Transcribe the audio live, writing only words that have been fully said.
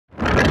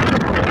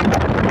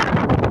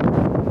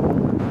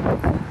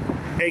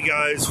Hey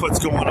guys, what's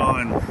going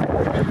on?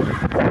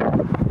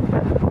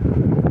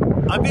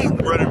 I've been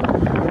running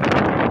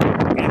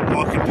and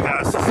walking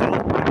past this old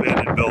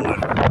abandoned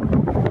building.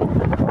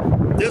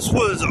 This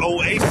was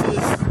OASIS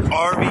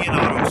RV and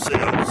Auto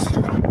Sales.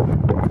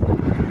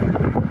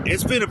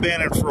 It's been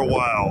abandoned for a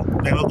while.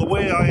 Now, the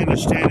way I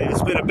understand it,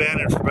 it's been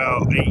abandoned for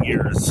about 8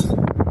 years.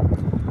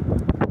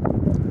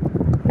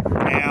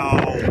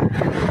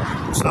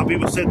 Now, some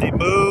people said they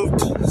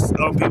moved.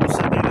 Some people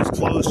said they just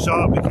closed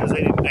shop because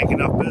they didn't make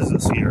enough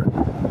business here.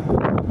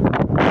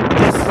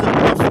 This is a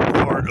rough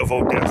part of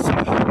Odessa.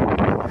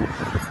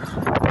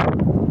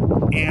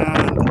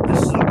 And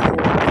this is a poor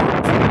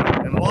part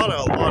too. And not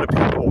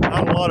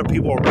a lot of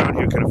people around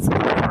here can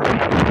afford an RV.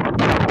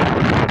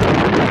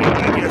 And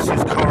I guess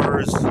these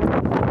cars,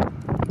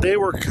 they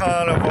were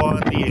kind of on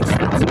the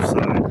expensive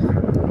side.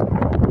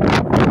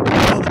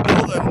 Well, the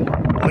building,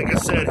 like I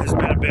said, has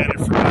been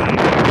abandoned for 9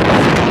 years.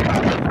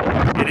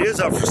 It is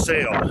up for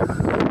sale.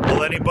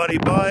 Will anybody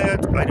buy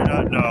it? I do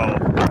not know.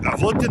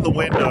 I've looked in the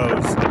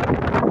windows.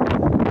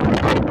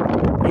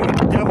 You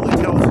can definitely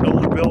tell it's an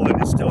older building.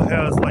 It still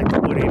has like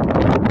the woody,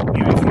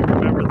 if you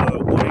remember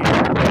the woody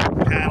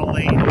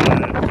paneling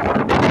and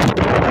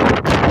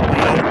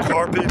the old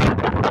carpet.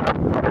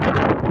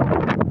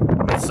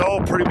 It's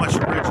all pretty much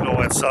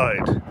original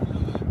inside.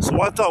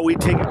 So I thought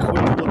we'd take a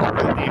quick look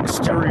around the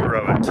exterior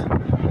of it.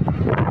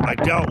 I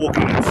doubt we'll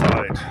get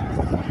inside.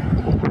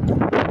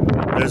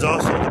 There's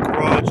also the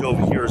garage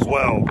over here as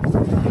well.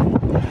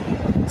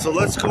 So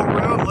let's go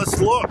around, let's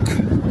look.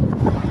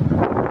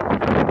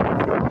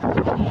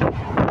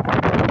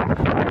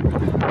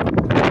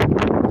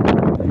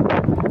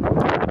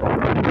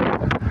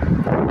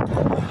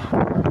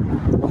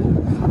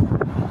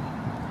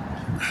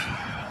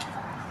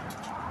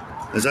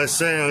 As I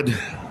said,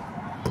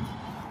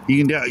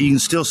 you can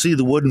still see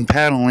the wooden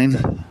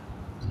paneling.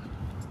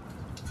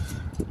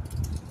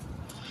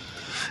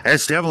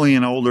 It's definitely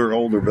an older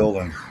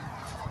building.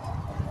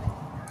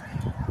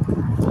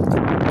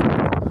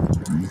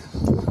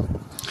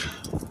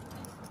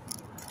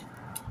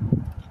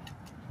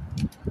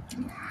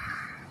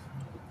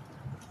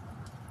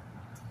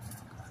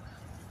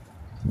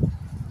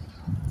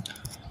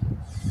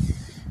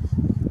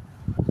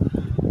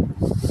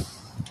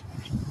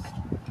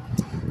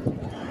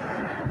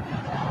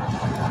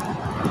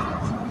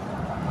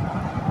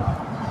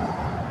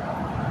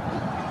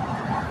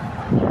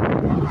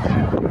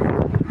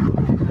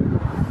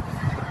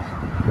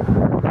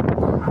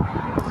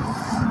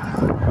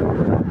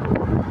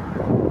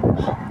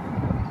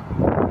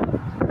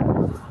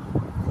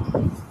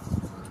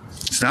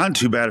 It's not in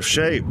too bad of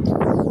shape.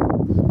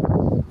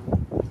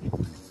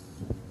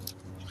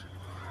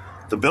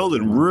 The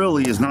building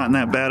really is not in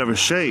that bad of a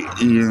shape.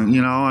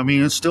 You know, I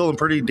mean, it's still in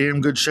pretty damn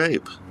good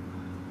shape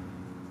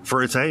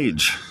for its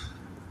age.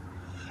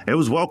 It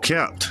was well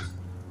kept.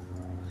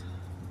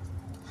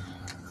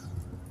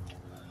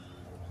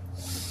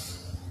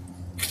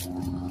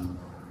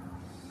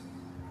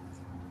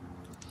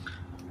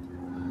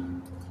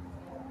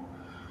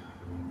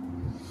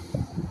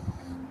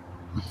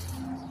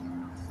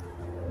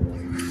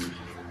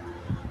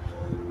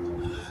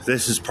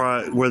 This is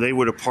probably where they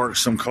would have parked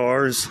some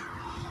cars,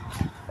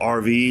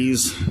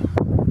 RVs.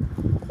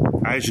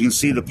 As you can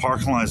see, the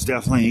parking lot is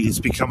it's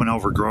becoming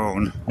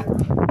overgrown.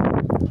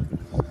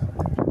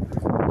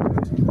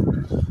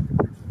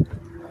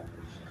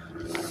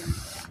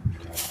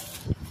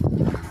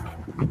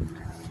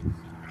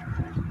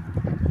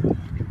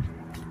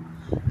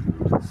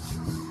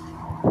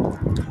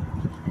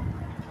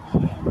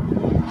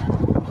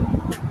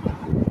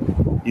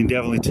 You can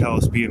definitely tell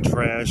it's being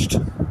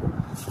trashed.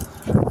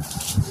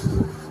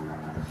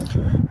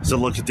 So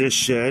look at this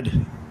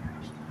shed.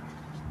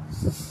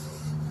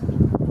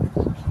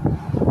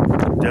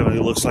 Definitely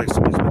looks like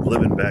somebody's been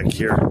living back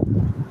here.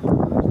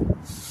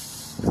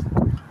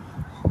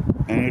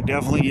 And it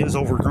definitely is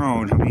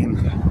overgrown. I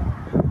mean,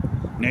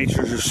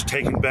 nature's just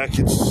taking back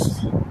its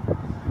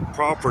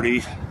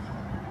property.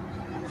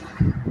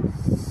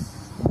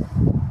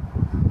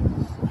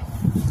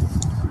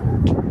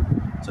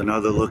 So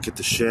another look at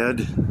the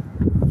shed.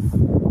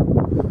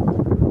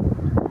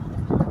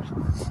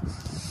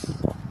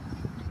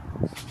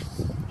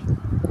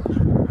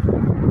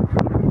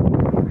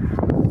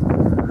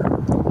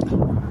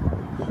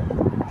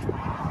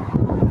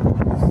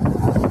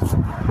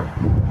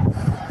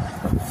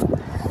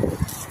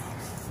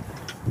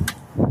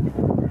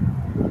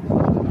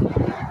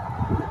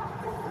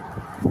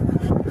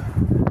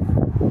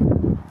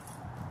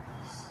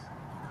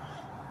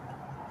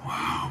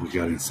 We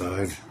got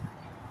inside.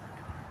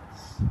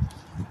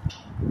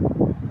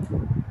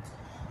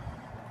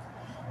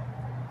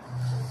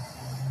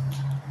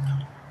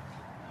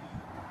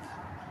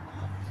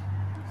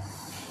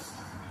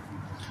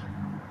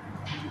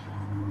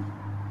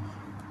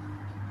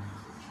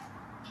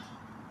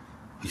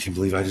 I can't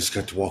believe I just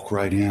got to walk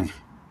right in.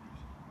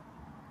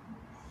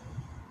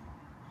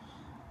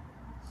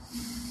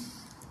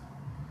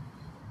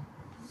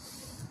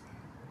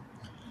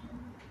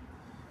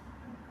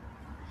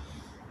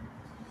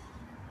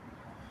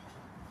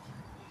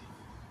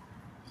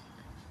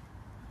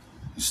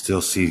 You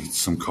still see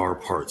some car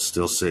parts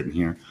still sitting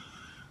here.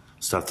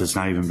 Stuff that's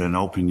not even been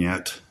opened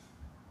yet.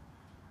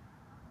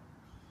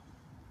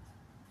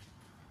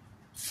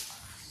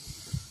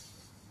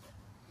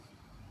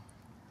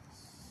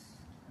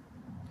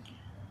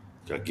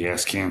 Got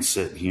gas cans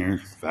sitting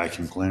here,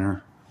 vacuum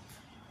cleaner.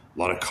 A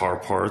lot of car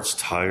parts,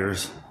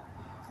 tires.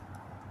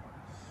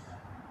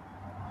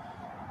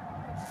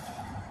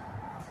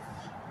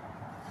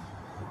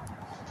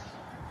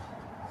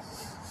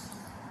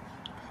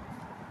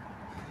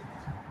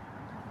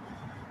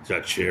 Got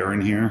a chair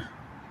in here.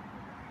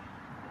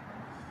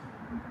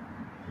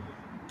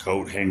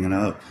 Coat hanging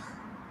up.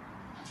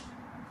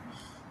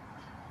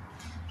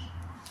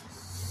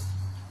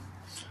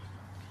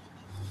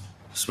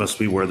 This must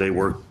be where they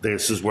work.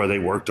 This is where they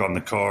worked on the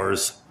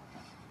cars,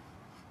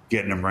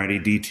 getting them ready,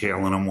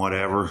 detailing them,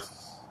 whatever.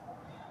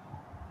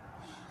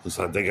 Looks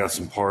like they got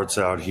some parts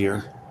out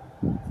here.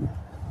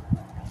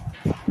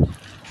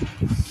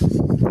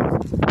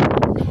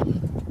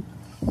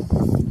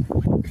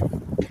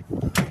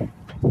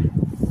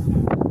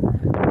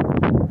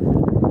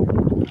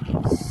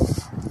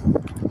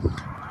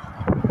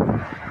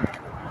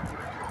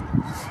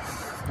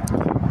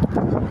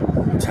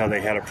 That's how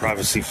they had a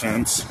privacy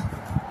fence.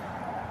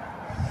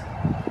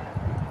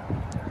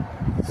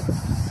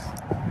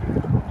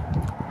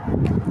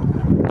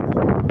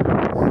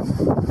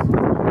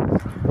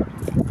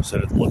 So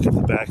look at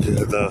the back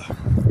of the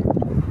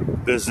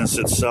business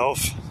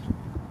itself.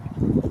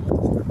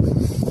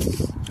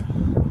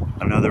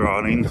 Another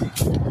awning,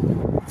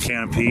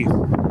 canopy.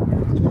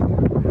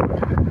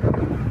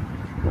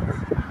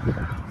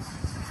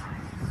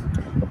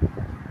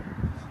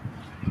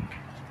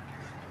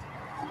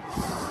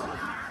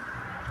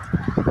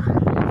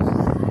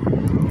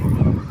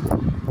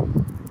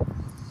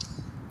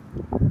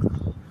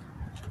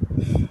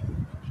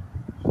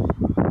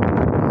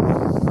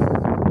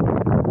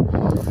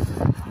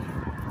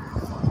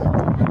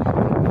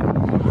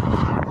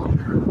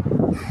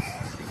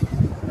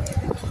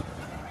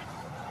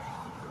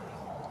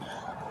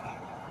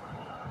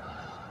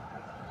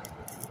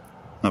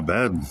 Not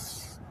bad.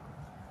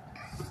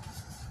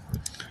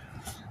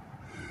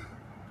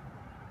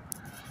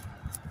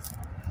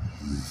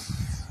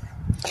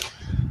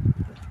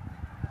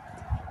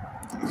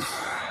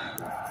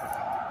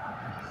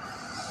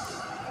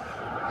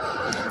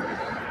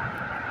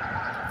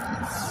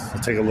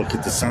 I'll take a look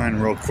at the sign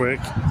real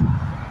quick.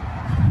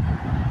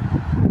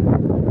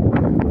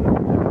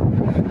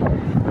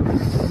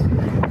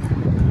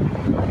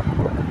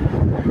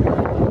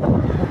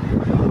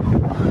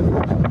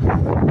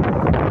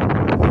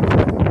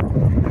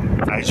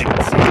 As you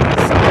can see,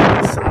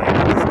 the sign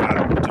has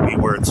got to be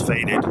where it's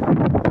faded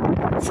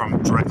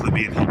from directly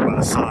being hit by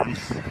the sun.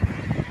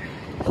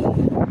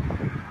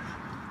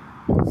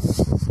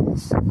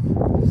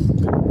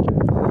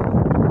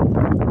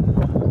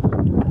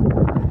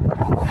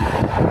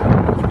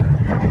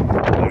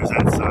 There's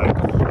that side.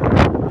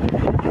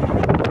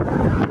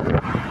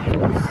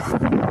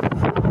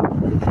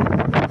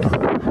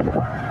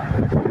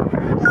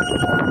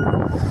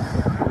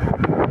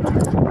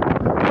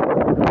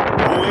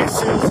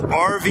 OASIS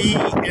RV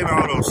and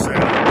auto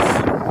sales.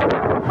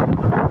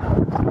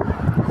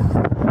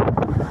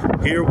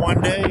 Here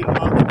one day,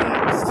 on the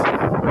next.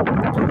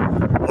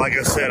 Like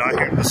I said, I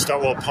happened to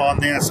stumble upon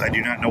this. I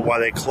do not know why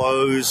they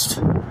closed.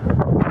 I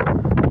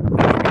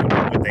don't even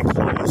know when they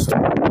closed.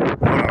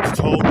 What I was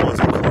told was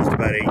they closed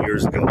about 8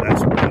 years ago.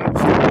 That's what I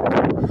was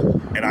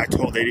told. And I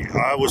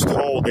was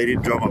told they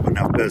didn't drum up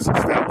enough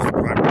business. That was the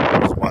primary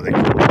reason why they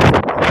closed.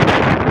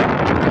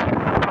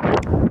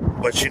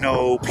 But you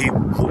know,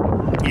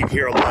 you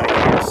hear a lot of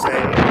people say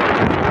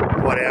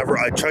whatever.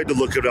 I tried to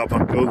look it up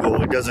on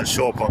Google. It doesn't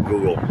show up on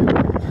Google.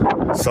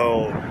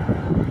 So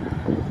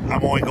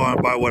I'm only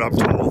going by what I'm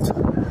told.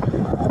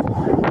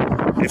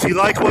 If you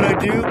like what I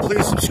do,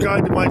 please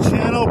subscribe to my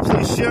channel.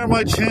 Please share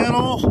my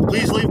channel.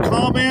 Please leave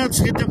comments.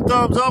 Hit them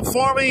thumbs up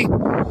for me.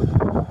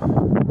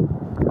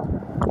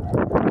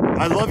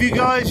 I love you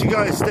guys. You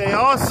guys stay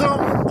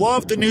awesome.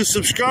 Love the new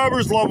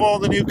subscribers. Love all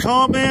the new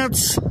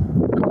comments.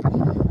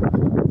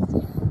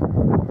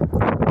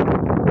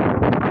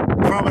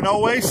 From an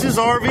OASIS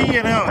RV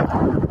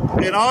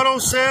and auto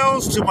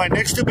sales to my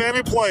next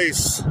abandoned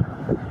place.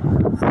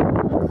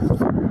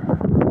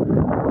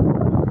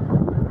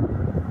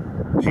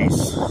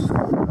 Peace.